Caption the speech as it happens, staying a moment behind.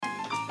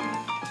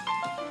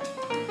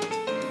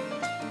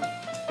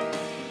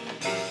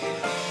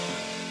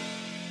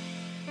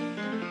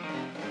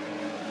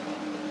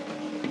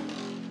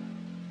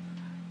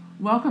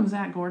Welcome,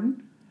 Zach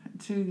Gordon,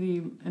 to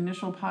the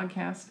initial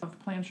podcast of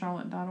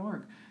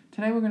PlanCharlotte.org.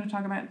 Today we're going to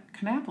talk about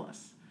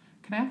Kannapolis.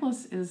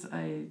 Kannapolis is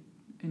an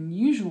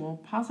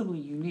unusual, possibly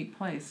unique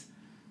place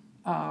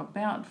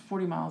about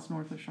 40 miles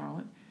north of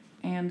Charlotte,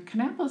 and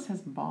Kannapolis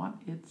has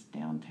bought its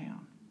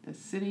downtown. The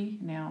city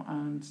now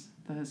owns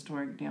the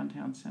historic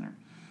downtown center.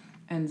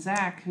 And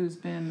Zach, who's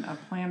been a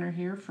planner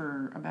here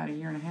for about a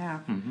year and a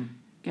half,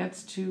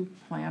 gets to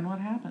plan what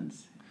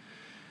happens.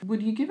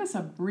 Would you give us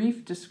a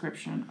brief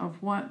description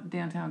of what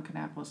downtown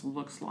Kannapolis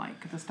looks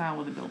like, the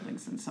style of the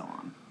buildings and so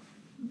on?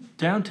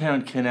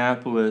 Downtown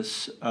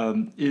Kannapolis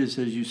is,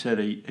 as you said,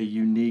 a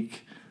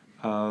unique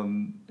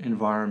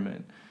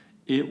environment.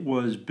 It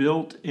was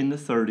built in the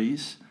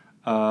 30s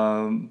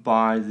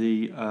by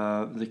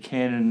the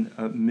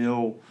Cannon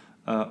Mill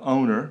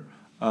owner,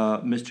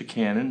 Mr.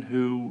 Cannon,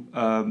 who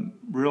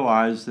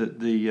realized that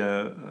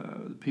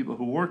the people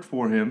who worked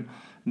for him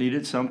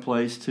needed some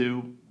place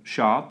to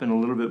shop and a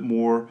little bit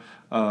more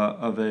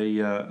of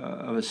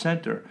a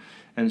center.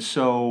 And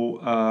so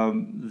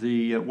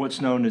the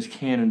what's known as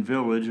Cannon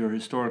Village, or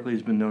historically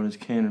has been known as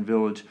Cannon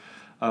Village,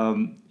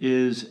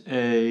 is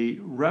a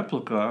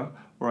replica,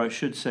 or I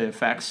should say a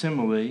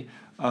facsimile,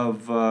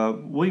 of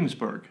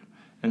Williamsburg.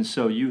 And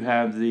so you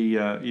have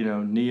the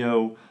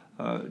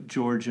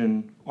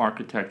neo-Georgian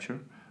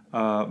architecture,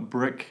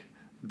 brick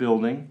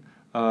building,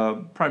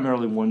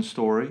 primarily one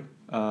story,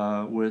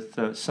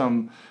 with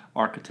some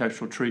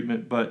architectural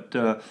treatment, but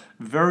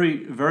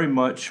very, very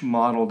much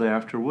modeled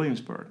after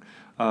Williamsburg,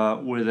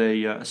 with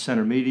a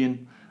center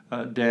median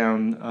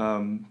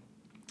down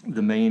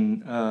the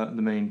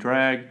main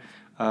drag,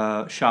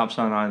 shops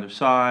on either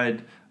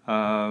side,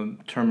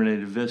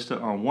 terminated vista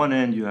on one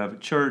end. You have a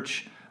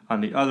church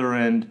on the other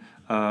end.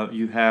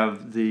 You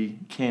have the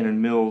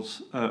Cannon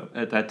Mills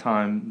at that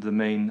time, the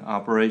main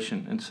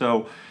operation, and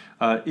so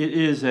it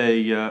is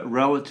a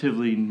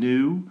relatively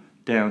new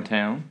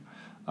downtown,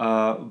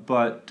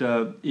 but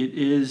it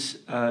is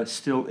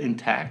still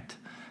intact,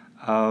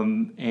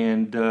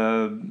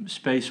 and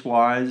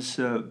space-wise,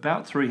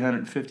 about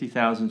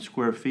 350,000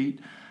 square feet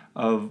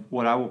of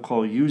what I will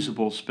call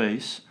usable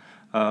space.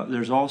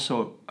 There's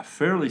also a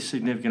fairly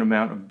significant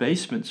amount of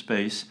basement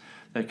space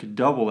that could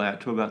double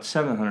that to about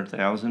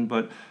 700,000,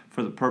 but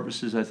for the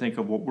purposes, I think,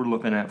 of what we're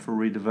looking at for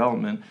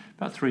redevelopment,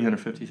 about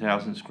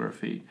 350,000 square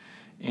feet.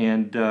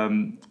 And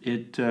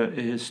it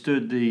has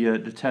stood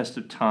the test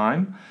of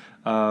time.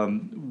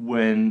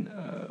 When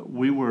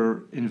we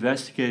were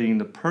investigating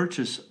the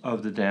purchase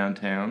of the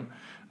downtown,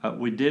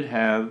 we did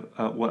have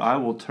what I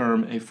will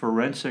term a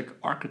forensic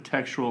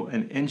architectural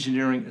and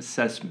engineering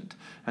assessment.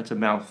 That's a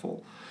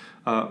mouthful.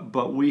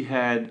 But we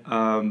had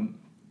an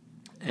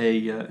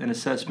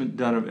assessment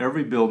done of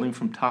every building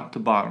from top to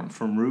bottom,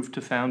 from roof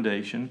to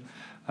foundation,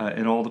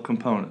 and all the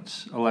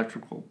components,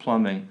 electrical,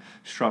 plumbing,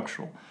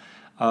 structural.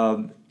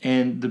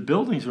 And the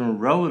buildings are in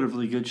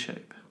relatively good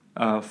shape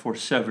for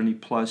 70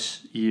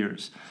 plus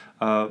years.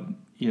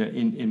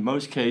 In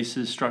most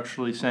cases,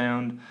 structurally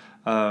sound.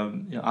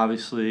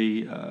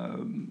 Obviously,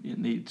 it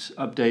needs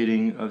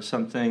updating of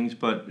some things,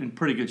 but in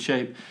pretty good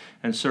shape,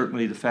 and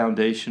certainly the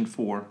foundation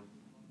for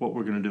what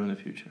we're going to do in the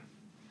future.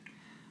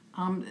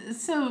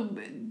 So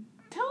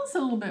tell us a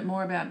little bit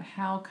more about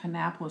how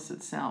Kannapolis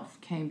itself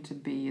came to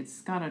be.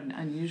 It's got an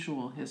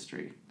unusual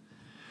history.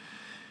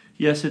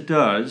 Yes, it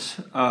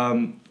does.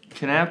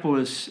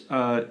 Kannapolis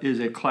is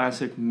a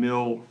classic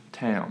mill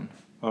town,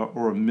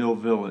 or a mill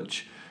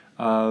village.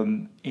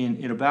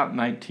 In about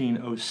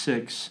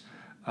 1906,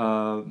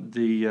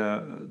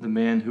 the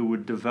man who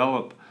would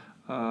develop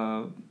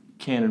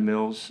Cannon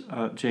Mills,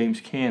 James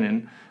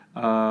Cannon,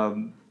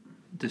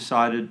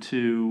 decided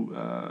to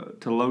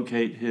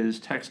locate his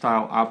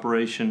textile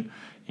operation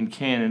in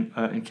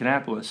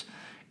Kannapolis,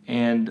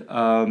 and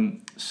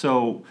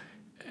so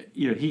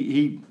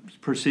he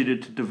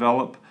proceeded to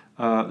develop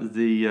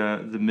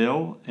the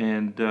mill,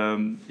 and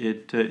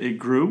it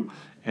grew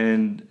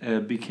and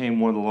became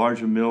one of the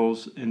larger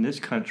mills in this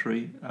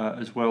country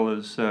as well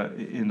as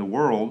in the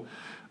world.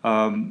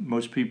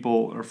 Most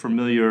people are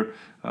familiar,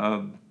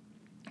 who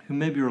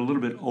maybe are a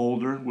little bit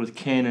older, with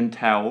Cannon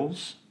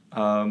towels.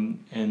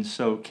 And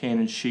so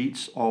Cannon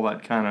sheets, all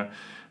that kind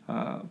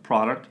of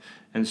product.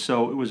 And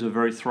so it was a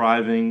very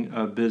thriving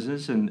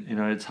business, and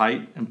at its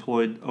height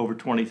employed over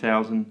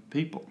 20,000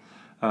 people.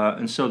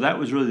 And so that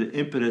was really the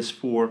impetus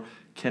for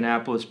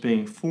Kannapolis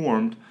being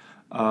formed.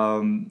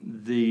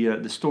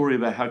 The story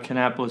about how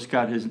Kannapolis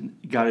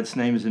got its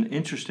name is an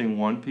interesting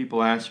one.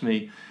 People ask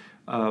me,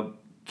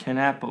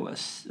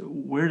 Kannapolis,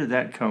 where did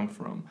that come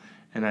from?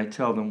 And I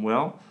tell them,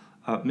 well,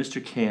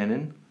 Mr.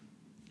 Cannon,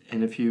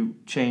 and if you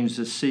change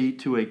the C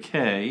to a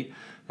K,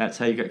 that's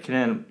how you got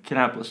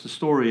Kannapolis. The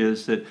story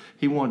is that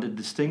he wanted to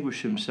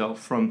distinguish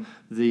himself from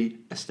the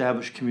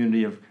established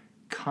community of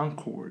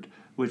Concord,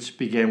 which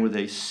began with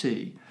a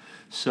C.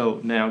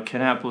 So now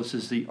Kannapolis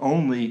is the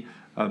only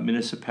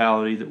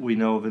municipality that we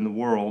know of in the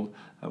world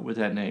with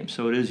that name.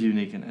 So it is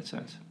unique in that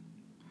sense.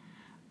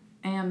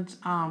 And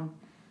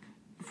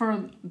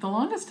for the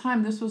longest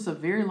time, this was a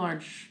very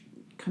large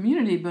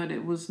community, but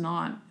it was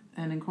not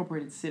an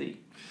incorporated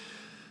city.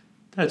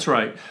 That's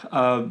right.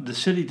 The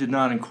city did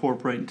not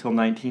incorporate until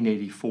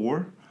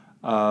 1984.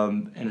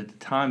 And at the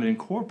time it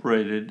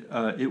incorporated,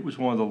 it was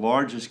one of the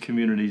largest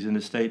communities in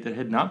the state that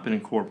had not been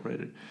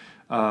incorporated,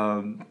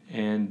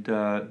 and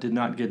did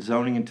not get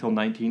zoning until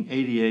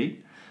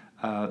 1988.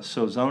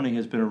 So zoning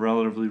has been a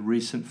relatively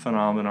recent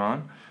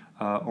phenomenon,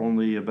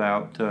 only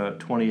about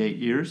 28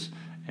 years.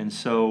 And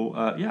so,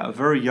 a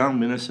very young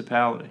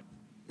municipality.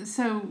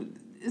 So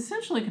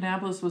essentially,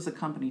 Kannapolis was a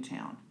company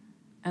town,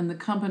 and the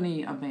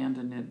company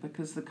abandoned it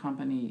because the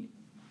company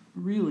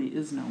really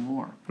is no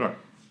more. Right.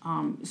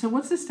 So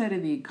what's the state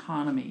of the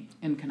economy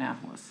in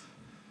Kannapolis?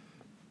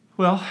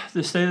 Well,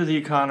 the state of the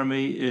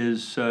economy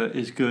is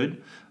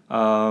good.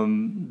 You're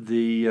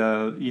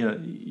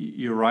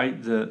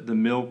right. The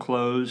mill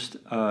closed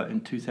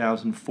in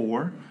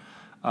 2004.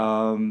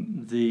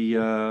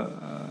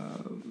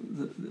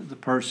 The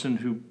person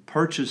who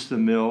purchased the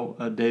mill,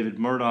 David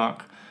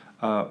Murdoch,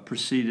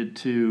 proceeded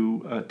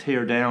to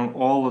tear down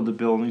all of the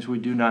buildings. We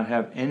do not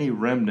have any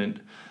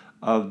remnant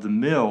of the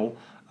mill,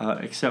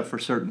 except for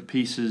certain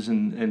pieces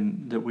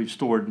and that we've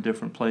stored in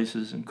different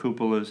places and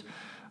cupolas.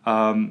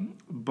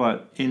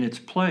 But in its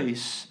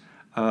place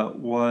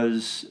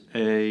was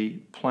a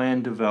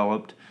plan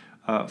developed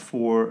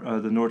for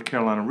the North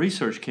Carolina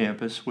Research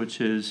Campus, which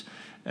is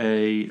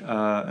an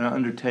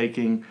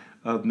undertaking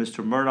of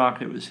Mr. Murdoch.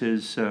 It was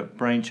his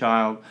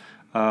brainchild,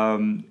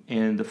 and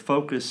the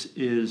focus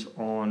is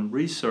on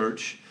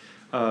research,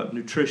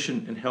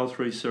 nutrition and health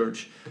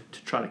research,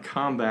 to try to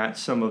combat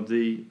some of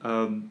the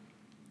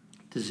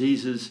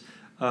diseases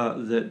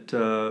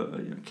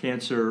that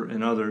cancer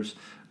and others.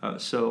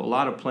 So a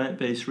lot of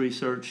plant-based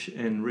research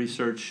and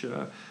research,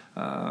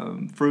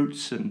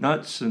 fruits and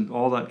nuts and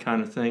all that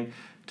kind of thing,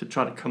 to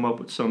try to come up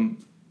with some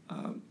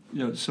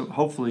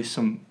hopefully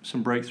some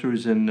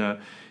breakthroughs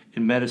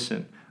in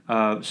medicine.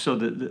 So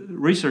the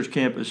research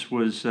campus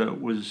was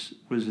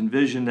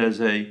envisioned as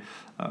a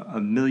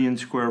 1 million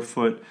square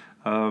foot.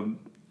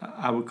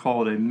 I would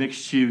call it a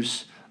mixed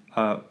use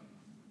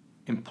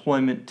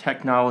employment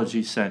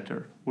technology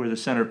center, where the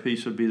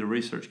centerpiece would be the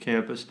research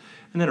campus,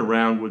 and then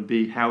around would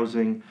be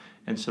housing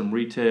and some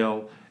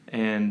retail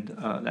and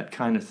that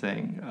kind of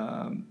thing.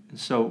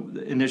 So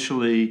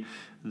initially,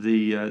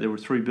 there were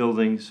 3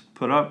 buildings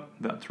put up,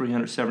 about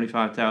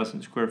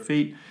 375,000 square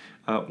feet,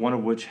 one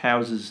of which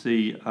houses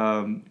the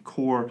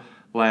core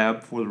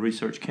lab for the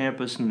research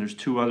campus, and there's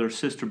 2 other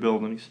sister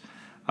buildings.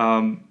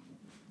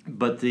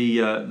 But the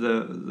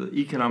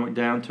economic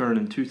downturn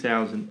in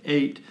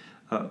 2008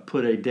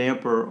 put a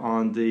damper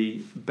on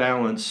the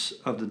balance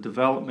of the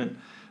development,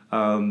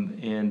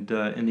 and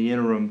in the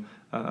interim,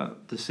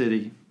 the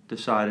city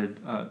decided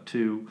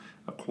to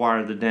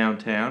acquire the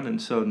downtown,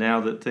 and so now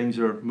that things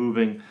are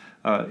moving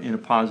in a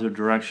positive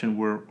direction,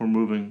 we're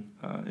moving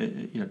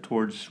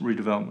towards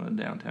redevelopment of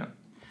downtown.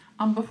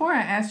 Before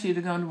I ask you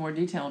to go into more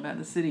detail about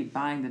the city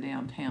buying the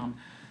downtown,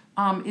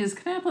 is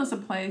Kannapolis a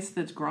place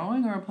that's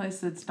growing or a place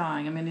that's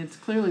dying? I mean, it's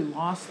clearly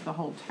lost the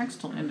whole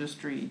textile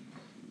industry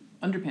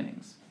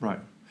underpinnings. Right.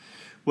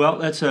 Well,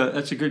 that's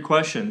a good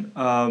question.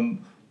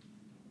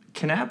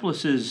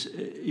 Kannapolis is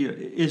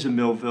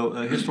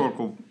a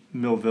historical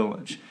mill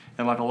village,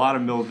 and like a lot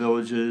of mill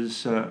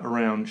villages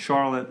around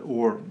Charlotte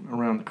or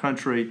around the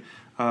country,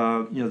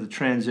 the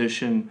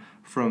transition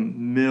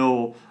from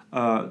mill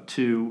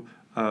to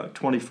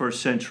 21st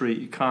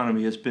century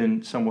economy has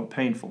been somewhat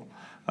painful,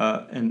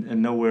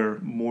 and nowhere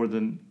more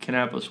than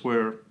Kannapolis,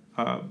 where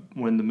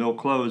when the mill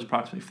closed,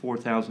 approximately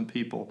 4,000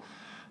 people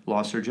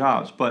lost their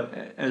jobs. But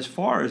as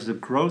far as the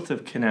growth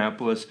of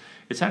Kannapolis,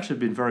 it's actually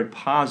been very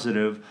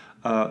positive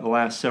the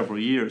last several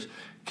years.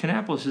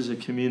 Kannapolis is a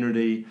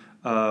community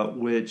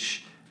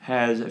which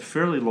has a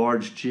fairly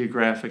large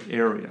geographic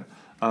area.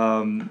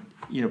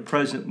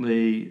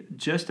 Presently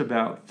just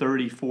about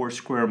 34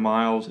 square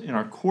miles in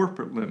our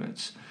corporate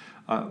limits,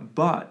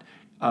 but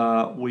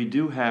we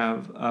do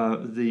have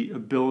the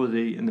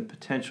ability and the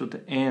potential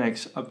to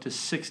annex up to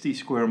 60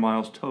 square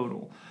miles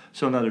total,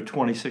 so another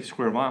 26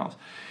 square miles.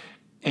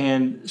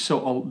 And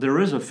so there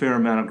is a fair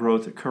amount of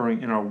growth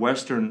occurring in our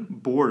western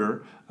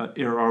border,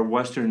 our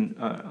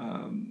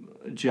western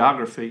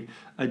geography,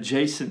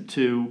 adjacent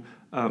to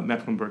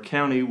Mecklenburg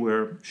County,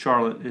 where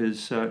Charlotte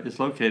is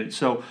located.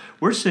 So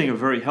we're seeing a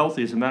very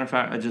healthy. As a matter of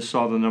fact, I just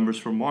saw the numbers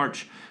for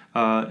March,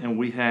 and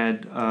we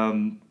had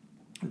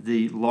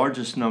the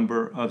largest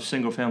number of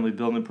single-family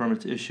building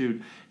permits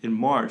issued in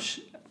March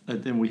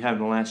than we have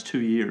in the last 2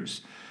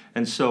 years.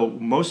 And so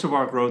most of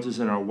our growth is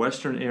in our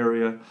western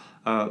area.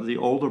 The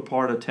older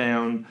part of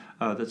town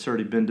that's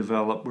already been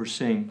developed, we're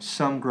seeing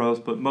some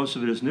growth, but most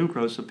of it is new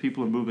growth, so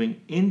people are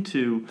moving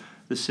into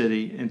the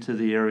city, into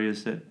the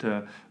areas that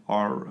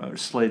are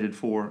slated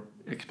for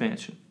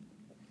expansion.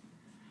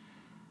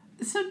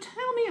 So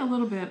tell me a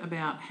little bit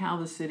about how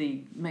the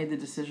city made the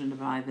decision to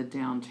buy the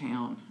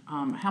downtown.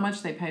 How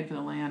much they paid for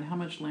the land, how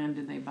much land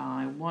did they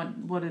buy, why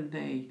did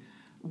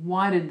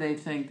they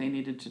think they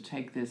needed to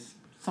take this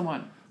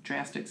somewhat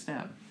drastic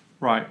step?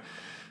 Right.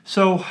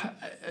 So,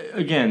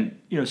 again,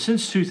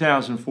 since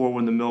 2004,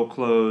 when the mill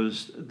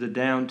closed, the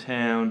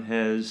downtown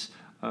has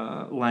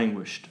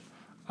languished,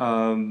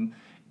 and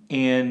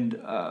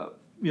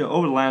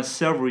over the last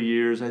several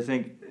years, I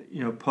think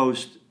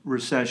post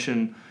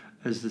recession,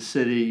 as the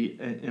city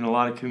and a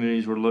lot of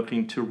communities were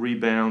looking to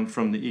rebound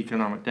from the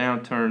economic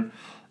downturn,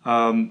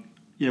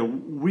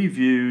 we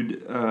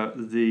viewed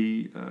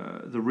the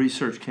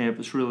research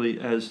campus really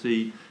as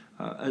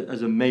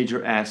a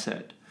major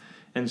asset,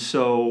 and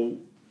so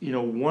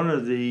one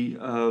of the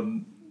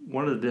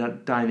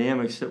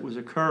dynamics that was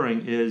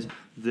occurring is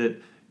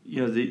that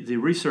the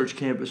research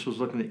campus was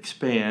looking to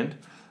expand,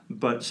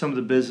 but some of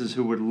the businesses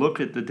who would look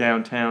at the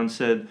downtown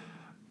said,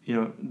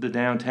 the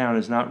downtown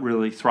is not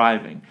really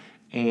thriving,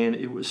 and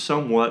it was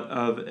somewhat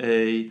of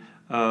a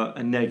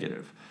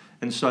negative.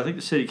 And so I think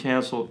the city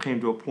council came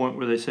to a point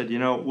where they said, we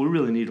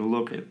really need to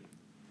look at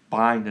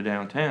buying the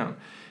downtown.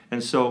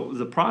 And so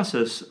the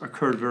process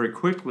occurred very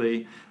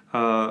quickly.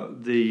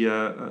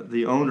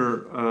 The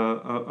owner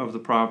of the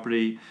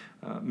property,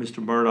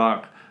 Mr.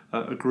 Murdoch,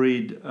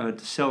 agreed to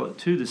sell it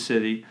to the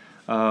city,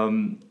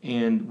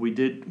 and we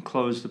did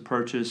close the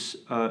purchase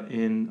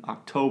in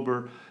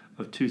October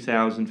of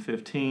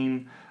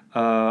 2015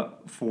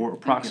 for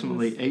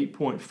approximately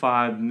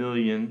 $8.5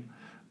 million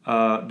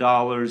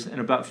and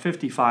about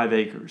 55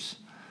 acres.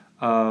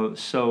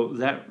 So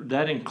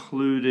that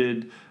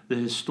included the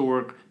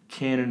historic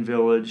Cannon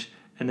Village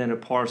and then a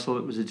parcel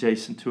that was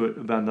adjacent to it,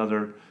 about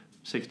another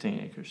 16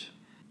 acres.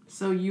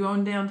 So you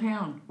own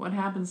downtown. What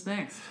happens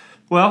next?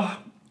 Well,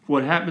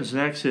 what happens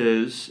next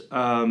is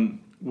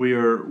we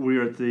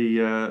are at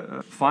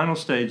the final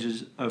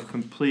stages of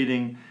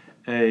completing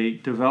a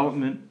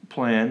development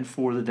plan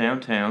for the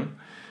downtown.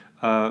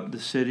 The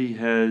city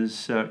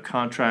has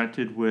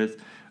contracted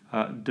with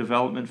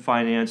Development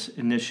Finance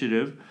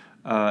Initiative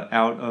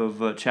out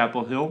of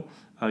Chapel Hill,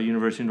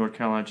 University of North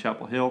Carolina,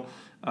 Chapel Hill,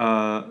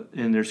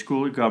 in their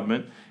School of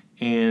Government,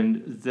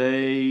 and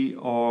they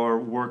are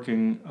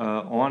working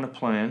on a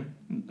plan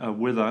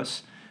with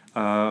us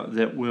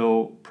that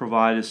will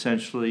provide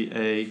essentially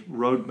a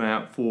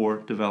roadmap for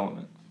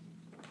development.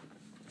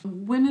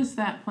 When is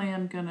that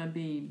plan going to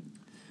be?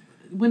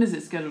 When is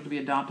it scheduled to be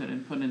adopted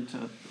and put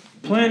into?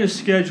 Plan is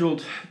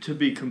scheduled to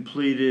be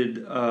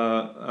completed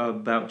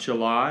about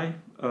July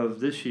of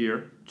this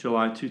year,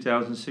 July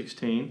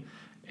 2016,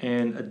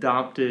 and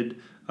adopted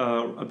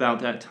about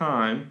that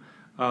time.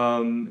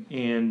 We're,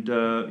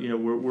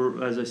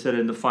 as I said,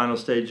 in the final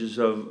stages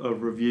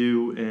of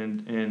review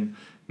and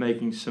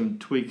making some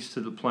tweaks to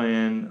the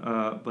plan,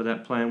 but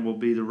that plan will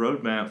be the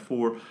roadmap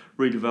for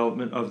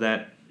redevelopment of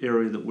that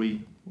area that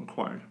we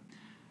acquired.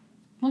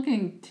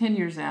 Looking 10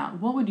 years out,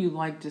 what would you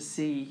like to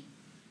see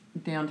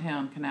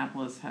downtown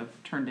Kannapolis have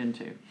turned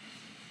into?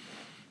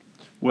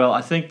 Well,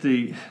 I think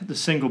the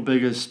single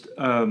biggest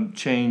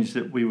change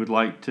that we would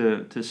like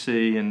to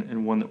see,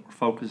 and one that we're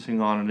focusing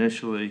on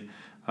initially,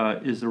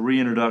 is the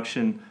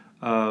reintroduction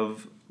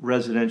of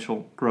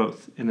residential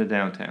growth in the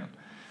downtown.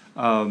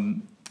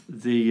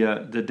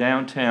 The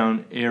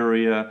downtown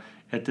area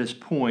at this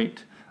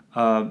point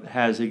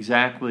has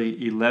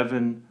exactly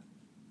 11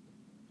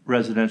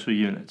 residential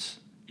units.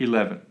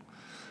 11.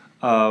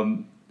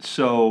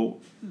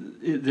 So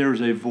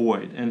there's a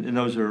void, and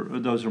those are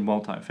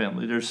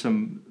multifamily. There's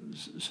some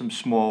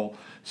small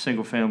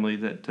single family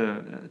that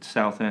at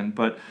South End,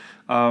 but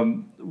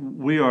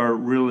we are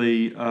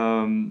really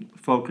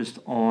focused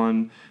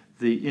on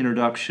the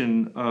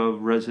introduction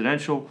of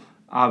residential.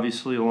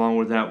 Obviously, along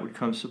with that would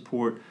come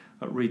support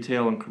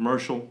retail and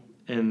commercial,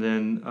 and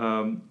then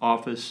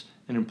office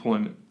and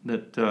employment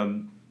that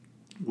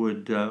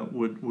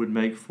would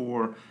make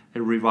for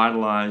a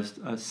revitalized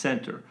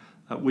center.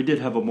 We did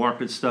have a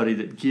market study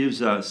that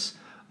gives us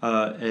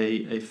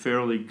a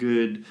fairly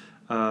good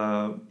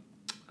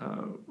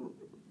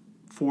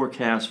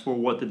forecast for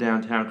what the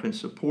downtown can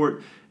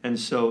support, and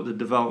so the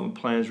development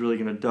plan is really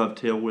going to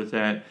dovetail with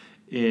that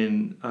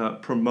in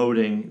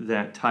promoting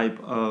that type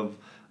of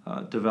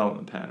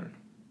development pattern.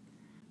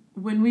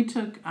 When we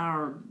took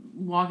our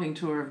walking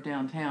tour of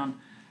downtown,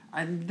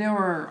 there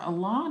were a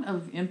lot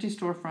of empty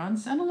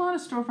storefronts and a lot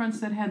of storefronts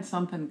that had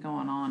something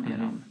going on in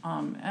them,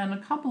 and a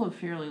couple of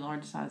fairly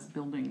large-sized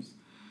buildings.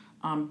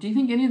 Do you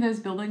think any of those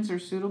buildings are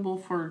suitable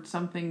for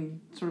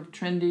something sort of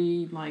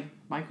trendy like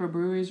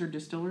microbreweries or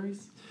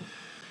distilleries?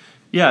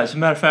 Yeah, as a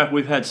matter of fact,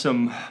 we've had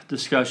some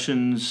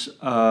discussions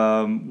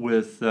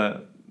with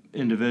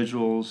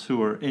individuals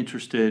who are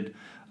interested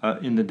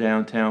in the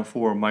downtown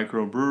for a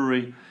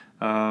microbrewery,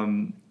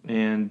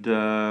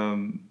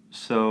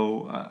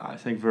 so I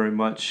think very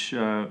much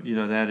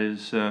that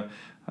is a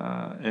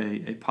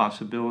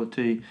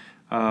possibility.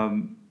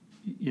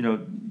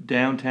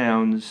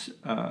 Downtowns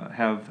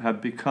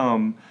have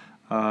become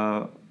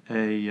a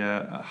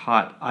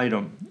hot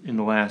item in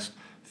the last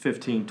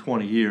 15,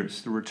 20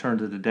 years, the return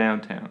to the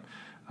downtown.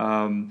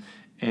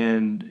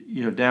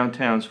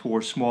 Downtowns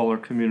for smaller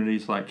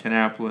communities like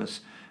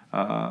Kannapolis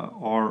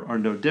are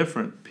no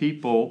different.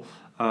 People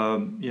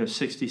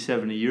 60,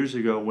 70 years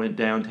ago went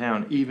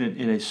downtown, even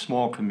in a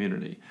small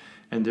community.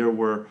 and there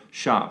were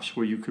shops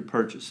where you could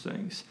purchase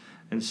things.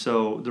 And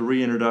so the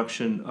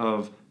reintroduction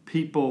of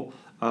people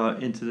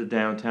into the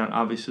downtown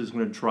obviously is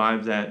going to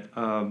drive that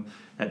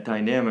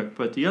dynamic.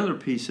 But the other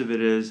piece of it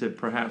is that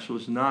perhaps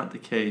was not the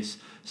case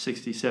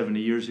 60, 70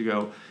 years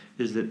ago,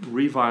 is that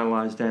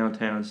revitalized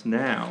downtowns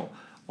now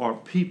are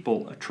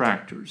people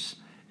attractors.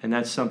 And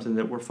that's something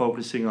that we're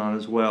focusing on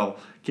as well,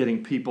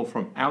 getting people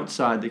from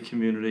outside the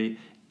community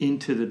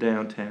into the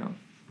downtown.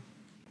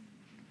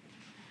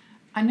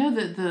 I know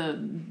that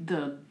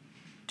the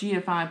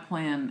GFI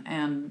plan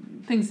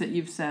and things that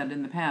you've said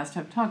in the past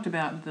have talked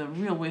about the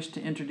real wish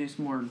to introduce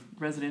more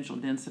residential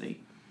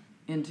density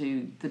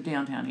into the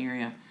downtown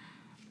area.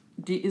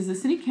 Is the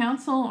city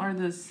council or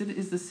is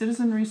the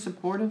citizenry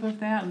supportive of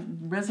that?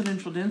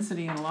 Residential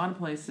density in a lot of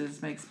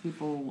places makes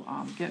people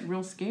get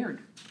real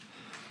scared.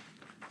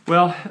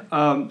 Well,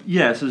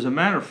 yes. As a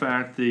matter of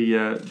fact,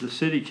 the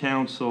city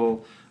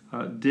council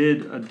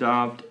did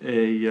adopt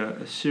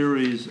a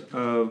series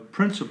of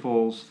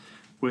principles,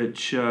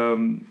 which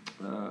one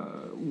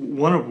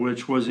of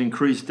which was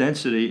increased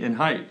density and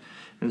height.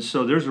 And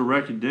so there's a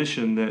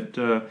recognition that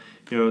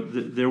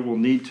there will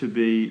need to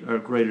be a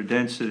greater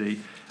density.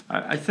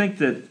 I think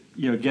that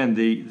again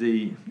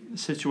the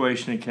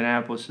situation in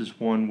Kannapolis is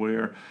one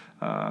where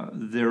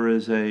there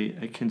is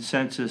a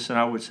consensus, and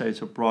I would say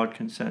it's a broad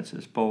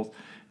consensus, both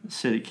the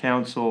city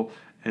council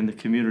and the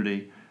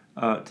community,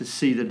 to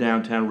see the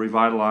downtown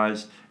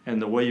revitalized.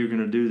 And the way you're going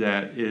to do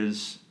that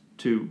is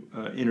to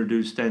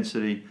introduce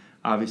density.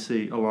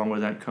 Obviously, along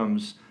with that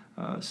comes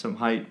some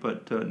height,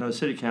 but no, the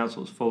city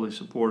council is fully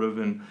supportive,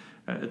 and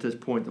at this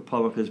point, the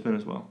public has been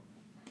as well.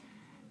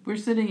 We're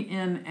sitting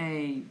in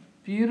a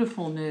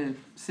beautiful new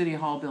City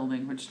Hall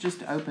building, which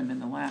just opened in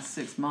the last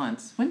 6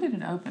 months. When did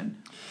it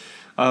open?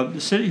 The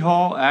City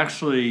Hall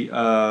actually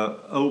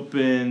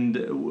opened.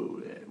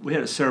 We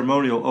had a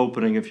ceremonial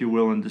opening, if you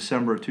will, in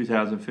December of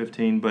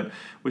 2015, but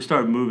we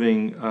started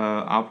moving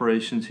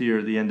operations here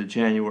at the end of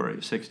January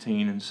of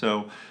 16, and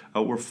so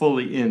we're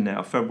fully in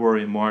now.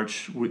 February and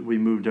March, we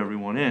moved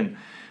everyone in.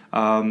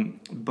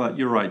 But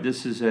you're right,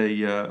 this is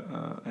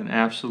an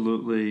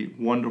absolutely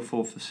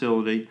wonderful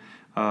facility.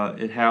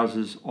 It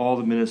houses all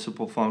the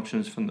municipal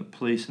functions, from the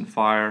police and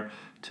fire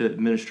to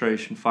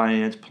administration,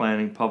 finance,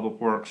 planning,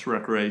 public works,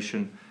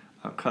 recreation,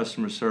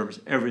 customer service,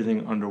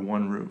 everything under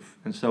one roof.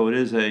 And so it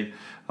is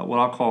what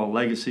I'll call a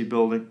legacy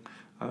building.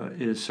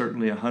 It is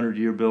certainly a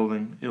 100-year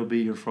building. It'll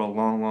be here for a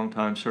long, long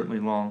time, certainly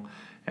long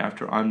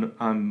after I'm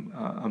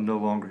no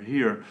longer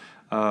here.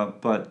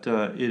 But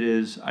it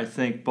is, I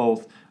think,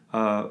 both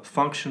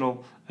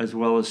functional as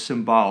well as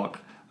symbolic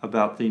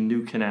about the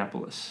new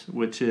Kannapolis,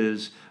 which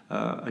is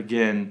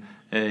again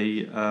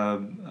a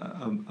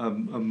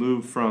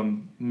move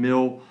from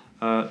mill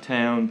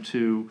town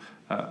to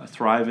a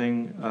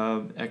thriving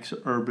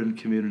ex-urban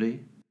community.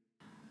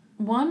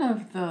 One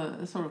of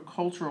the sort of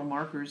cultural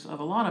markers of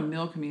a lot of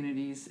mill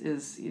communities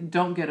is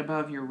don't get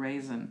above your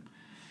raisin.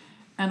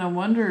 And I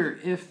wonder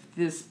if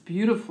this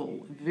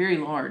beautiful, very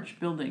large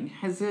building,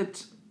 has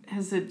it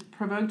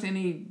provoked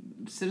any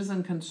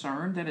citizen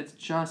concern that it's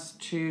just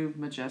too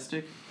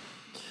majestic?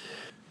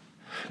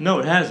 No,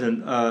 it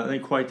hasn't. I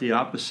think quite the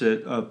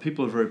opposite.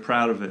 People are very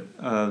proud of it.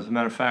 As a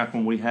matter of fact,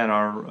 when we had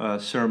our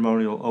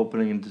ceremonial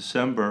opening in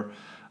December,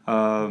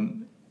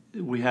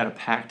 we had a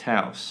packed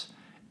house,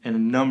 and a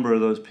number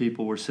of those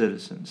people were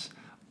citizens,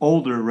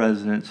 older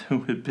residents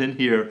who had been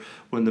here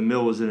when the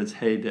mill was in its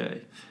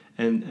heyday.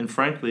 And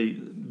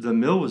frankly, the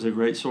mill was a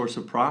great source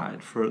of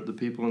pride for the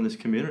people in this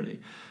community.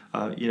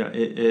 At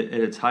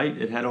its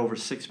height, it had over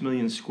 6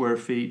 million square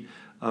feet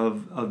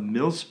of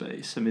mill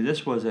space. I mean,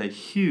 this was a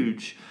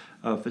huge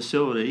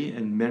facility,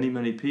 and many,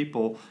 many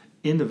people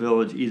in the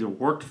village either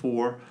worked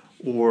for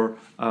or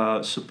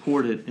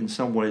supported in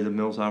some way the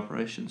mill's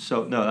operations.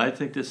 So, no, I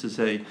think this is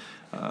the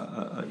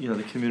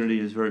community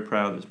is very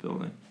proud of this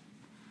building.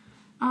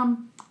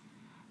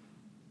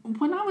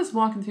 When I was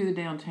walking through the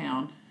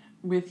downtown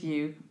with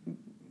you,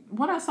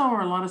 what I saw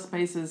were a lot of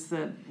spaces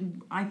that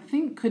I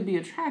think could be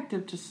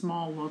attractive to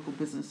small local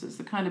businesses,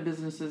 the kind of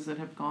businesses that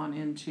have gone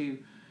into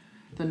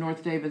the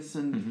North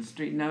Davidson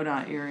Street,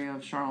 Nodi area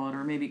of Charlotte,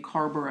 or maybe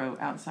Carborough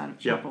outside of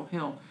Chapel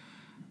Hill.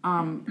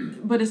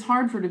 But it's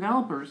hard for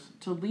developers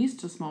to lease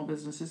to small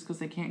businesses because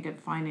they can't get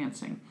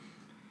financing.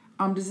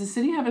 Does the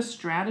city have a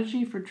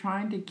strategy for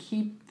trying to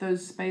keep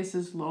those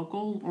spaces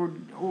local,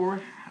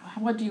 or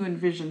what do you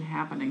envision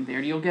happening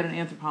there? You'll get an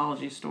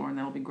Anthropologie store and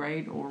that'll be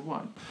great, or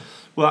what?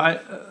 Well,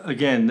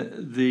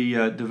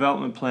 the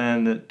development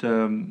plan that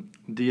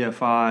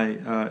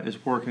DFI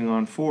is working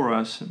on for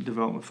us,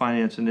 Development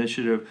Finance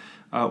Initiative,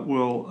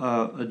 will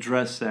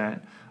address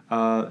that.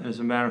 As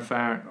a matter of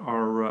fact,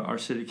 our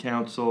city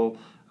council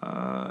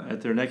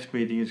at their next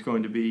meeting is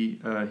going to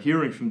be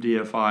hearing from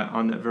DFI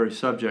on that very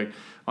subject,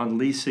 on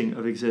leasing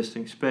of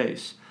existing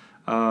space.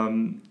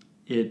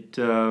 It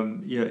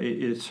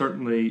is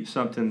certainly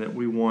something that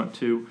we want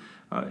to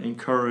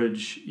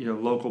encourage,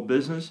 local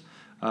business.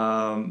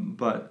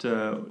 But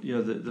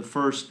the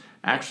first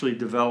actually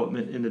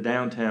development in the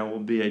downtown will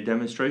be a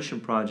demonstration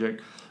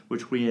project,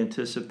 which we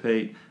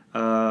anticipate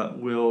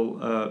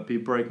will be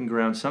breaking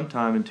ground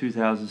sometime in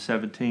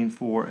 2017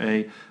 for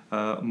a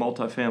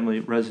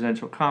multifamily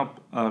residential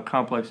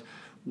complex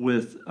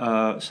with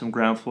some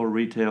ground floor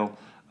retail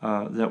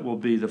that will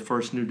be the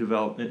first new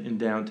development in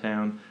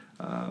downtown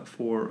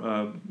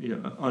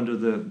under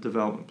the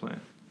development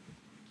plan.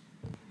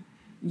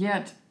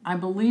 Yet, I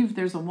believe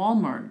there's a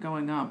Walmart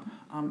going up.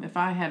 If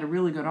I had a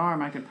really good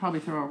arm, I could probably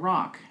throw a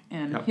rock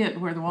and hit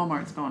where the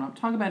Walmart's going up.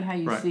 Talk about how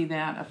you see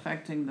that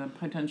affecting the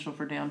potential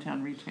for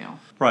downtown retail.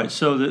 Right.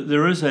 So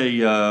there is a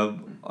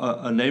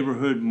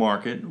neighborhood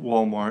market,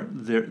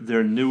 Walmart.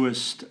 Their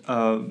newest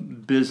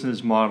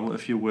business model,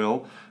 if you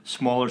will,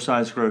 smaller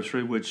size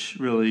grocery, which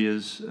really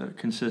is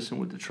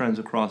consistent with the trends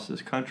across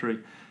this country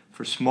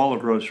for smaller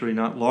grocery,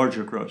 not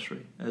larger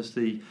grocery, as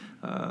the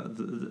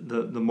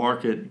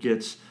market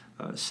gets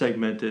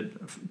segmented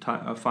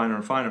finer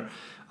and finer.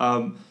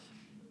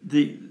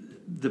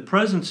 The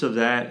presence of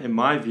that, in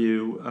my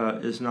view,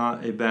 is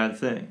not a bad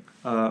thing.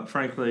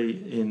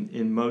 Frankly,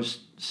 in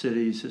most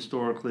cities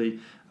historically,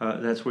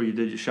 that's where you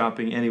did your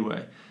shopping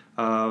anyway.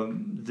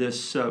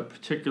 This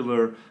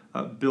particular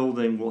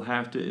building will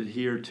have to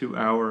adhere to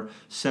our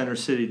Center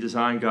City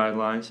design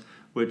guidelines,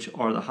 which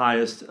are the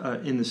highest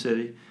in the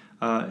city,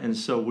 and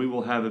so we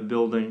will have a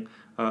building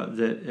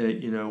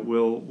that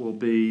will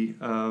be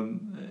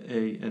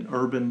an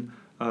urban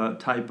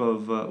type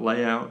of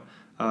layout,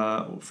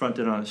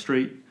 fronted on a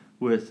street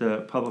with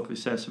public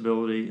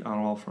accessibility on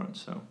all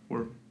fronts. So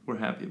we're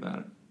happy about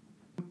it.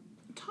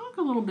 Talk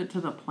a little bit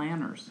to the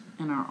planners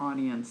in our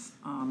audience.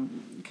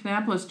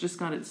 Kannapolis just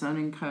got its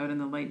zoning code in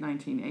the late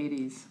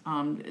 1980s.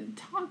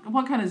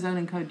 What kind of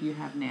zoning code do you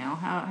have now?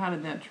 How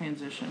did that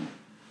transition?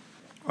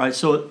 All right,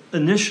 so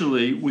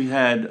initially we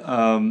had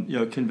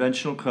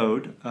conventional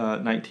code,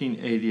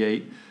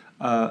 1988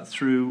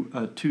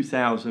 through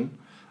 2000,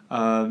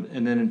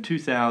 and then in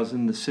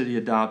 2000 the city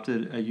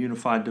adopted a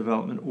unified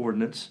development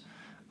ordinance,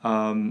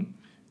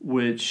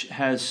 which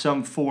has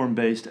some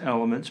form-based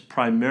elements,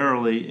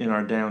 primarily in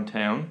our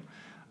downtown,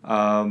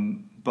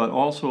 but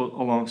also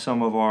along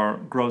some of our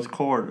growth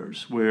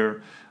corridors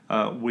where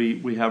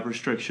we have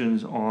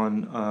restrictions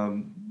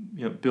on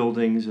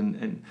buildings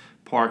and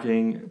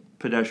parking,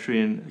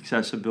 pedestrian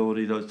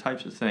accessibility, those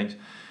types of things.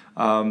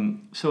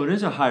 So it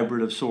is a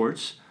hybrid of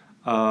sorts,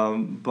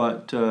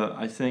 but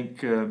I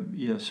think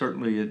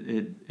certainly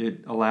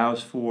it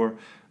allows for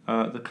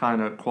the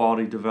kind of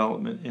quality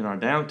development in our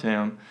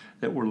downtown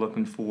that we're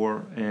looking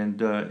for,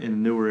 and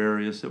in newer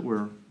areas that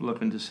we're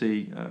looking to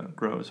see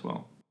grow as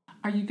well.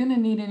 Are you going to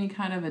need any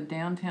kind of a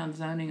downtown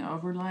zoning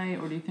overlay,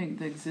 or do you think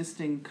the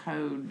existing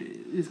code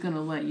is going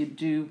to let you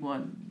do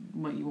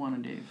what you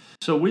want to do?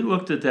 So we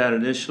looked at that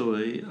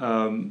initially,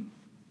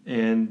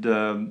 and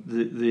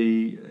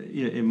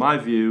in my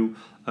view,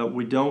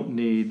 we don't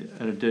need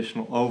an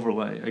additional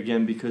overlay,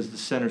 again, because the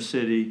Center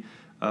City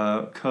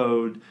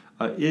code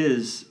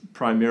is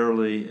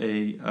primarily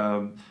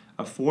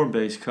a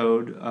form-based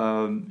code.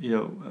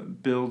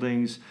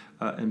 Buildings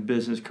and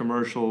business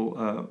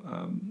commercial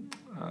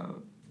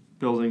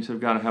buildings have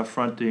got to have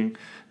fronting.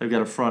 They've got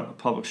to front a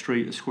public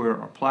street, a square,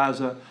 or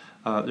plaza.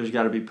 There's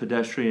got to be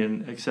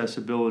pedestrian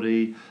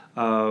accessibility,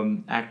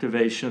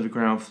 activation of the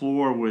ground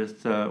floor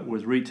with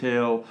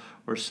retail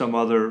or some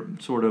other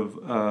sort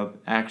of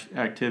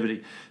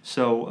activity.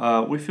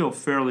 So we feel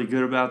fairly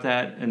good about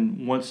that,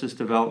 and once this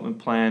development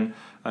plan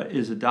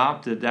is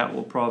adopted, that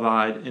will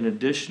provide an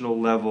additional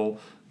level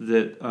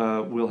that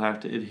we'll have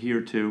to adhere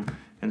to,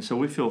 and so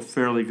we feel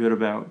fairly good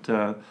about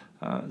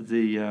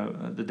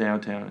the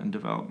downtown and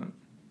development.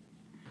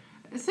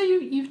 So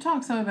you've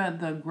talked some about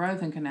the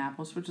growth in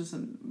Kannapolis, which is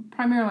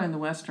primarily in the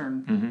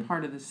western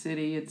part of the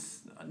city.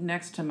 It's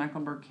next to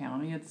Mecklenburg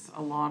County. It's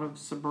a lot of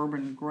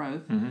suburban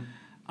growth.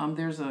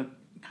 There's a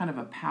kind of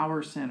a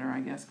power center,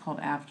 I guess, called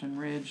Afton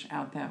Ridge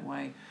out that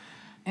way.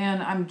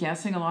 And I'm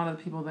guessing a lot of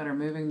the people that are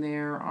moving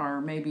there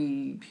are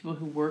maybe people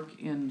who work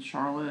in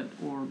Charlotte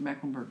or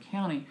Mecklenburg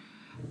County.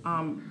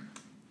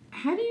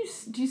 How do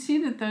you see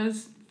that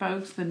those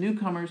folks, the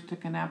newcomers to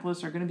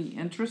Kannapolis, are going to be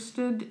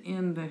interested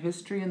in the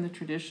history and the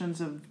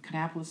traditions of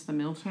Kannapolis, the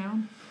mill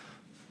town?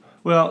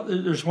 Well,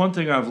 there's one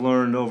thing I've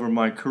learned over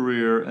my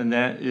career, and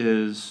that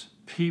is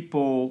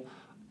people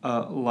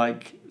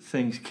like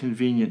things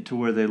convenient to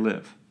where they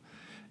live.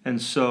 And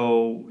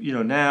so,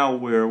 now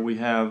where we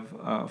have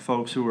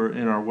folks who are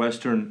in our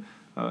western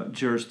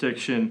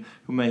jurisdiction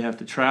who may have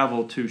to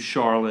travel to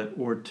Charlotte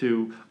or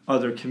to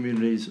other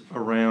communities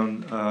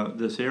around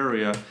this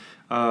area,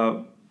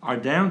 our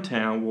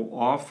downtown will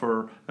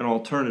offer an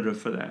alternative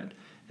for that.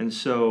 And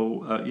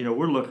so,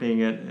 we're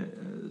looking at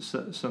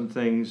some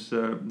things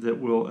that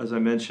will, as I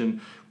mentioned,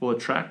 will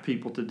attract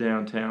people to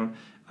downtown,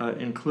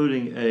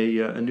 including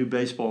a new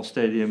baseball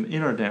stadium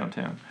in our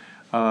downtown.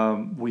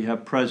 We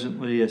have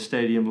presently a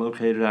stadium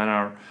located on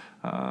our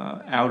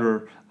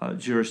outer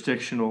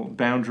jurisdictional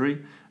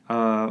boundary,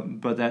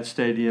 but that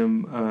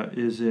stadium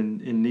is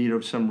in need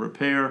of some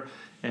repair,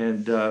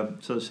 and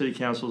so the City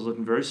Council is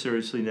looking very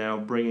seriously now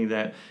bringing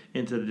that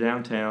into the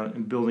downtown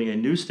and building a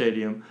new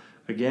stadium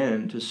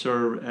again, to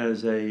serve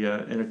as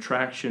an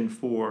attraction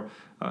for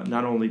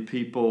not only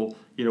people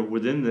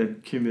within the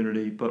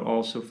community, but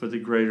also for the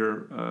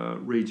greater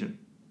region.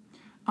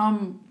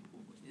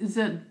 Is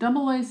it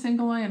double A,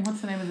 single A, and what's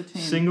the name of the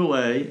team? Single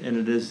A, and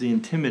it is the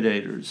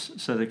Intimidators.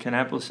 So the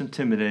Kannapolis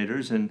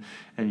Intimidators, and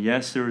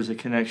yes, there is a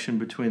connection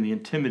between the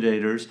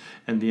Intimidators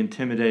and the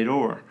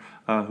Intimidator,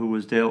 who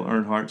was Dale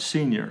Earnhardt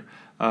Sr.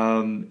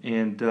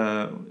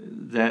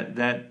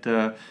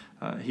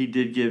 He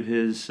did give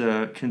his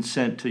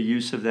consent to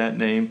use of that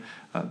name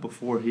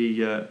before he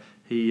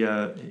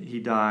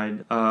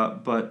died.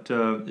 But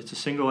it's a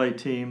single A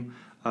team.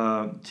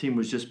 Team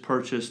was just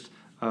purchased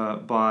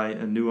by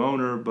a new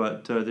owner,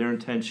 but their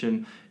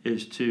intention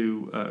is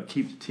to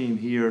keep the team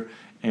here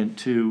and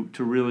to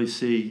really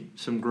see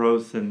some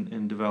growth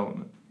and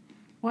development.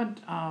 What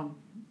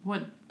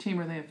team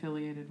are they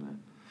affiliated with?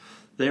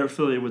 They are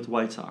affiliated with the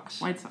White Sox.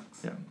 White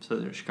Sox. Yeah, so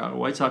they're Chicago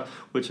White Sox,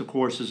 which of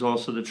course is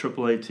also the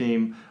AAA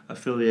team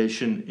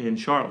affiliation in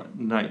Charlotte.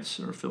 Knights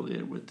are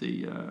affiliated with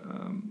the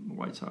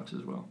White Sox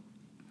as well.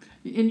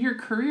 In your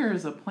career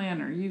as a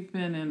planner, you've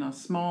been in a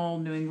small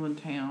New England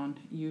town.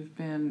 You've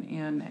been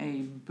in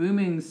a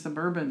booming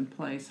suburban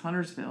place,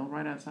 Huntersville,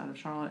 right outside of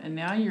Charlotte, and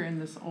now you're in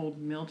this old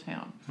mill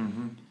town.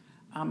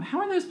 Mm-hmm. How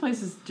are those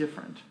places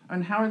different,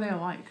 and how are they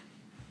alike?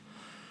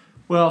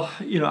 Well,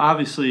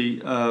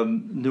 obviously,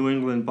 New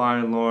England, by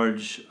and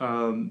large,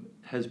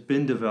 has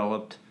been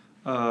developed,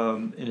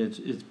 and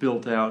it's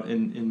built out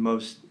in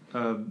most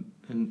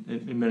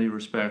in many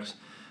respects.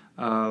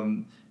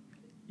 The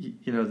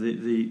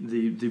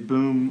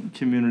boom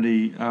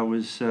community I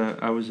was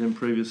in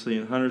previously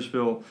in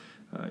Huntersville,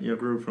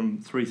 grew from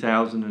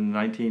 3,000 in the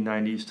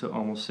 1990s to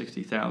almost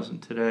 60,000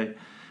 today.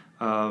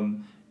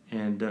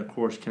 And of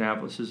course,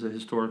 Kannapolis is a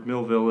historic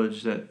mill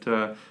village that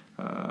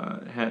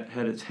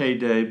had its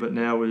heyday, but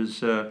now is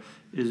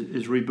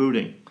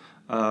rebooting,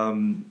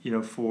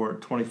 for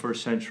 21st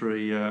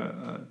century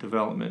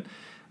development.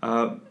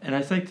 And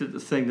I think that the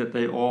thing that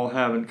they all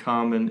have in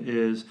common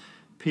is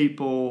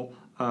people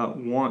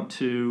want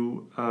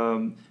to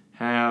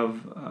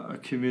have a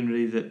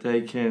community that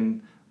they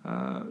can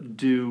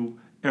do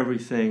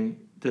everything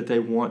that they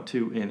want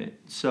to in it.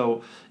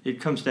 So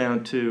it comes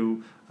down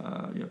to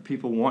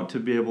people want to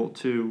be able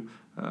to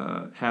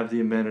have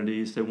the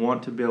amenities. They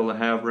want to be able to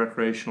have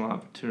recreational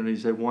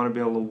opportunities. They want to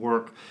be able to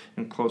work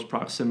in close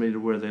proximity to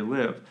where they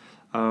live.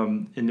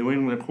 In New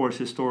England, of course,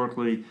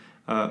 historically,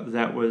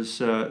 that was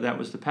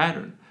the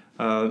pattern.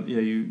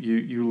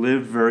 You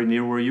lived very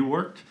near where you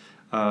worked,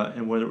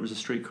 and whether it was a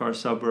streetcar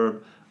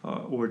suburb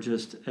or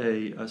just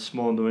a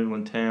small New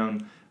England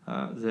town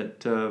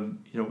that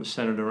was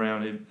centered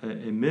around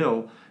a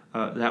mill,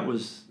 that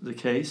was the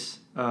case.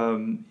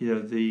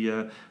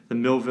 The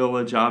mill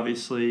village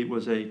obviously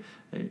was a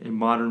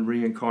modern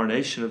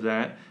reincarnation of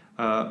that,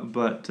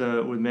 but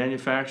with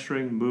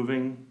manufacturing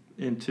moving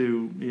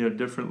into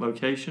different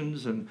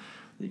locations and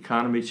the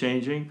economy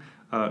changing,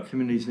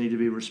 communities need to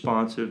be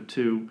responsive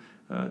to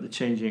the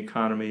changing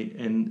economy,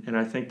 and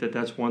I think that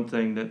that's one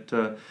thing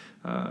that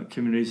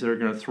communities that are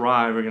going to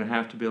thrive are going to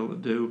have to be able to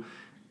do,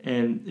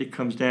 and it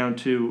comes down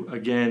to,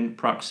 again,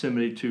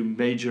 proximity to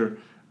major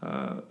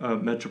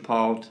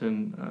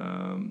metropolitan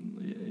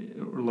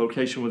or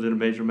location within a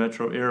major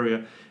metro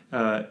area,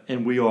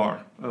 and we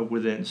are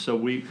within. So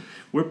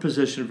we're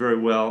positioned very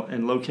well,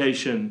 and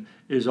location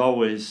is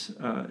always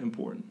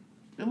important.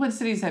 What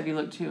cities have you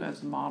looked to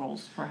as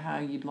models for how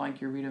you'd like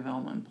your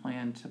redevelopment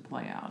plan to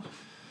play out?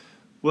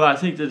 Well, I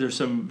think that there's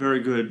some very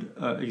good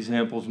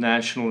examples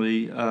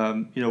nationally.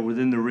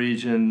 Within the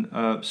region,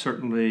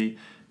 certainly,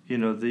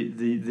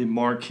 the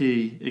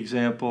marquee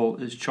example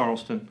is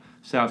Charleston,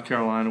 South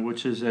Carolina,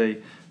 which is a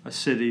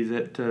city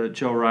that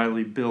Joe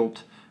Riley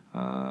built,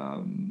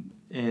 and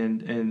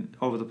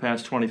over the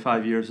past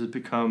 25 years has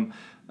become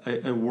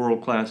a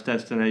world-class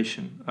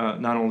destination,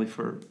 not only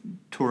for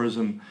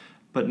tourism,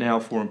 but now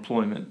for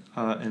employment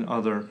and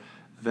other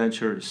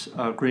ventures.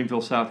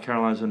 Greenville, South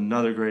Carolina is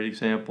another great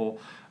example.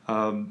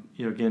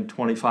 Again,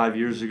 25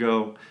 years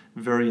ago,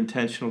 very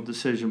intentional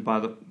decision by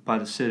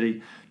the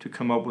city to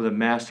come up with a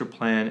master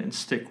plan and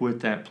stick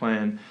with that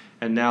plan.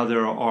 And now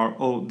there are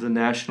the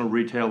national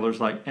retailers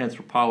like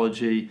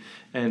Anthropologie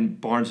and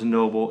Barnes &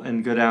 Noble,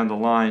 and go down the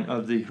line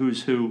of the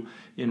who's who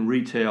in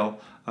retail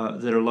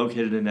that are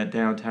located in that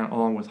downtown,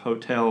 along with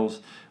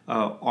hotels,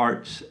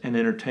 arts and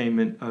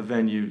entertainment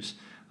venues.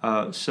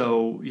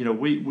 So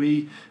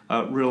we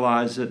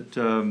realize that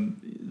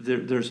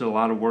there's a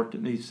lot of work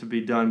that needs to be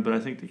done, but I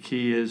think the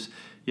key is,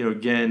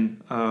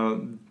 again,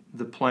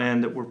 the plan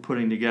that we're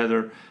putting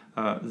together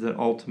that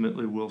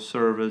ultimately will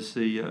serve as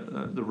the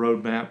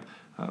roadmap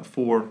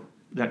for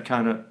that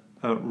kind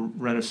of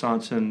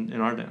renaissance in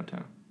our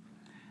downtown.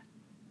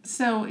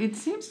 So it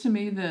seems to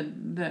me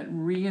that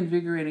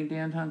reinvigorating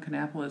downtown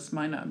Kannapolis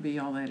might not be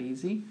all that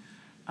easy.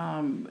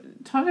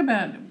 Talk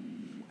about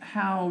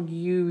how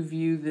you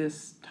view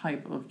this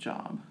type of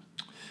job.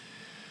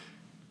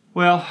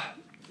 Well,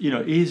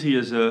 easy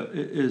is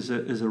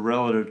a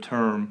relative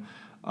term.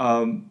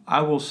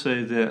 I will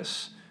say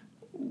this: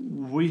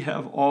 we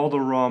have all the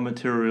raw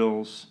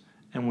materials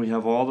and we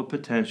have all the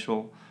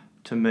potential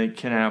to make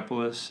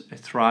Kannapolis a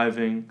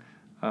thriving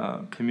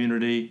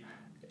community,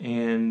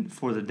 and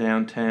for the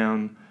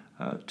downtown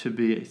to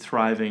be a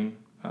thriving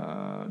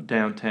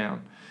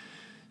downtown.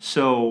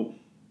 So,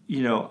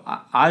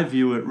 I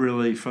view it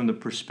really from the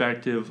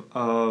perspective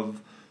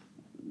of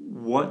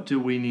what do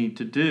we need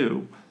to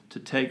do to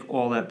take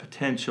all that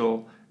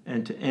potential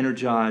and to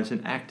energize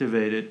and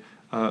activate it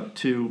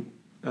to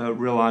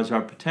realize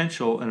our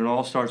potential, and it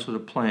all starts with a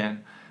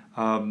plan.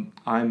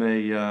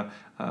 My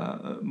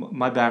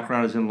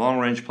background is in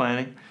long-range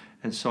planning,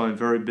 and so I'm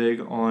very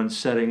big on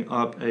setting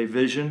up a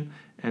vision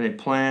and a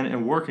plan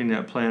and working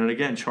that plan. And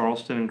again,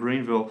 Charleston and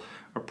Greenville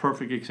are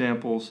perfect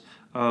examples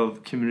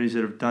of communities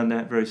that have done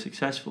that very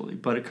successfully.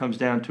 But it comes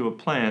down to a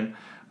plan,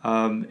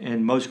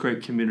 and most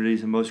great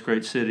communities and most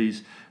great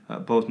cities,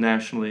 both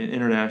nationally and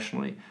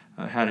internationally,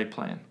 had a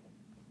plan.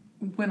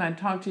 When I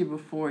talked to you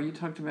before, you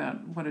talked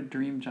about what a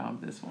dream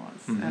job this was,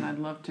 Mm-hmm. and I'd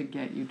love to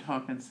get you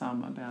talking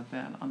some about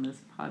that on this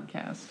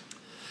podcast.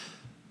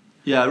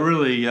 Yeah, it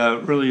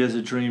really is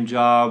a dream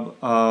job.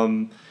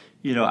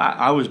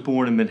 I was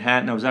born in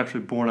Manhattan. I was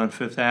actually born on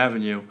Fifth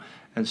Avenue.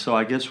 And so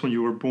I guess when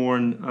you were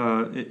born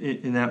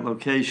in that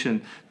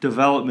location,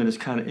 development is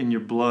kind of in your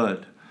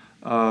blood.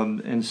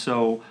 And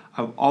so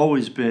I've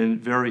always been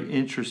very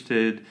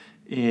interested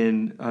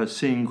in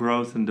seeing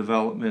growth and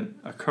development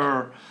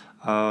occur.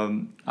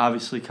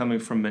 Obviously, coming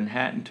from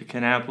Manhattan to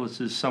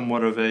Kannapolis is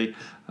somewhat of a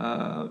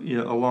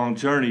long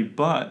journey,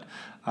 but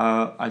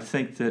I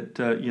think that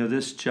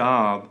this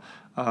job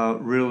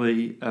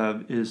really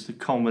is the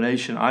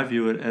culmination. I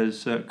view it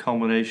as a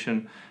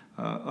culmination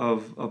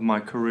of my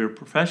career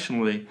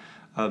professionally,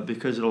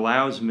 because it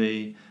allows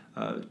me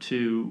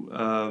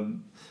to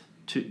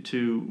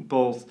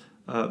both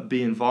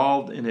be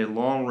involved in a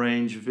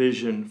long-range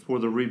vision for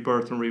the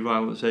rebirth and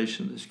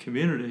revitalization of this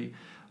community,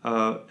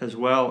 as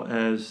well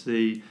as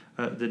the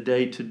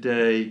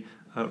day-to-day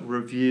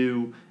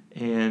review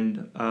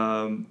and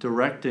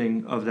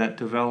directing of that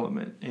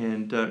development.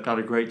 And got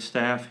a great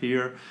staff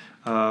here,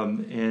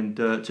 and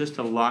just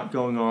a lot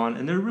going on.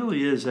 And there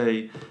really is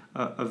a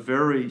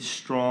very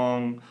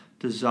strong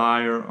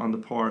desire on the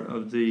part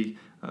of the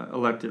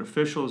elected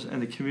officials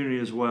and the community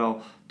as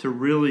well to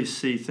really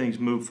see things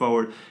move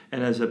forward.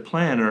 And as a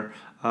planner,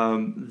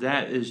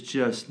 that is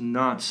just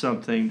not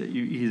something that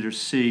you either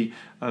see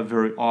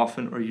very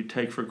often or you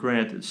take for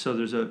granted. So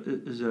there's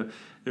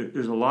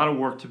a lot of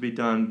work to be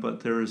done,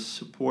 but there is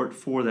support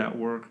for that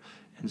work,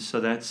 and so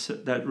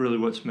that really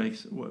what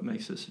makes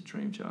this a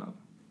dream job.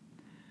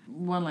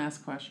 One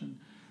last question.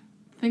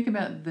 Think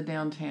about the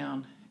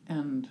downtown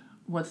and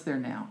what's there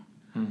now.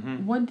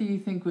 Mm-hmm. What do you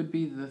think would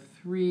be the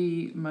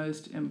three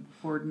most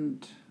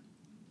important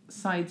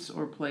sites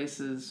or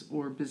places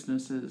or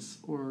businesses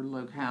or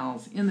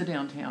locales in the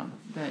downtown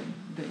that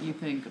you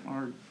think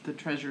are the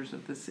treasures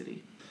of the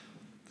city?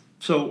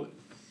 So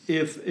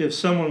if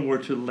someone were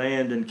to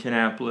land in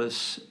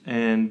Kannapolis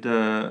and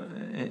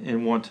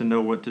want to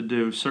know what to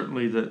do,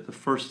 certainly the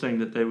first thing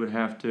that they would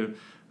have to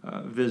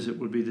visit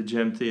would be the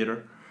Gem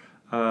Theater,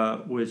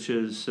 which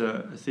is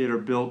a theater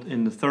built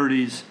in the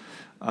 30s,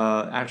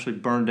 actually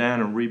burned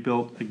down and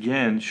rebuilt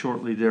again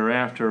shortly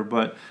thereafter.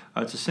 But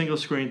it's a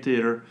single-screen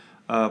theater,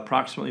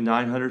 approximately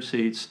 900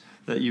 seats,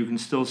 that you can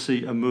still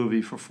see a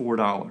movie for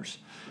 $4.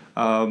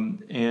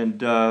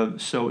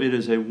 So it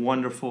is a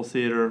wonderful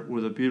theater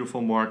with a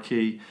beautiful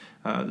marquee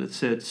that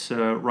sits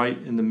right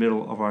in the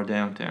middle of our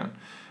downtown.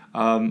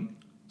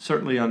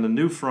 Certainly on the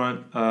new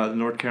front, the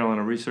North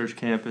Carolina Research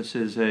Campus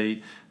is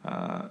a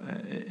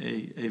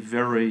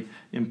very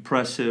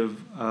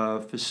impressive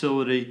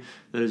facility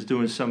that is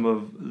doing some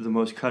of the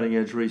most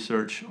cutting-edge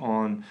research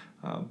on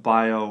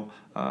bio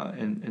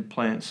and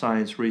plant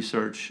science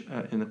research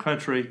in the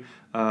country,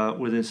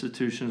 with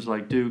institutions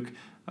like Duke,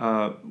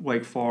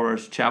 Wake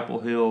Forest,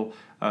 Chapel Hill,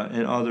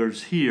 and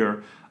others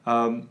here.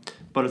 But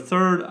a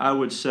third, I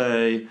would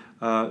say,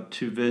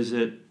 to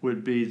visit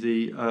would be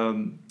the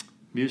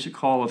Music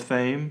Hall of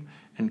Fame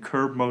and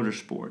Curb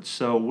Motorsports.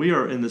 So we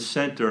are in the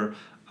center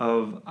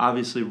of,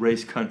 obviously,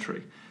 race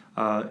country.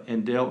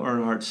 And Dale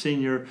Earnhardt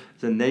Sr.,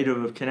 the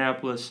native of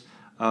Kannapolis.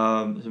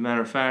 As a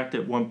matter of fact,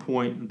 at one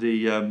point,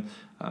 the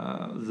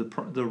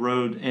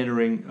road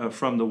entering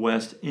from the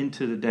west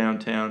into the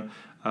downtown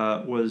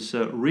was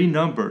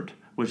renumbered,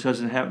 which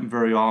doesn't happen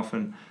very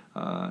often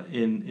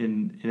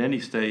in any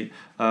state,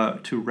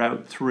 to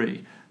Route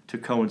 3 to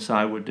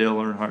coincide with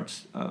Dale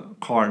Earnhardt's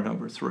car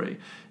number 3.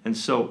 And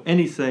so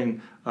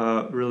anything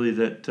really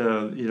that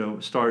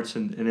starts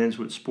and ends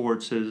with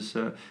sports is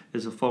a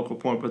focal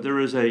point. But there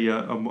is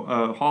a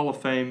Hall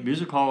of Fame,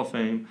 Music Hall of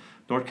Fame,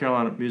 North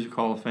Carolina Music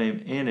Hall of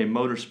Fame, and a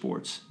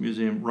motorsports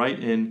museum right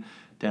in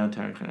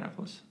downtown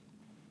Kannapolis.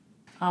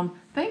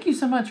 Thank you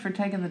so much for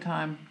taking the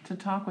time to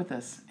talk with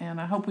us, and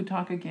I hope we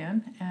talk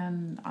again,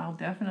 and I'll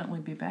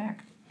definitely be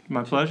back.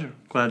 My pleasure.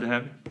 Glad to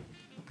have you.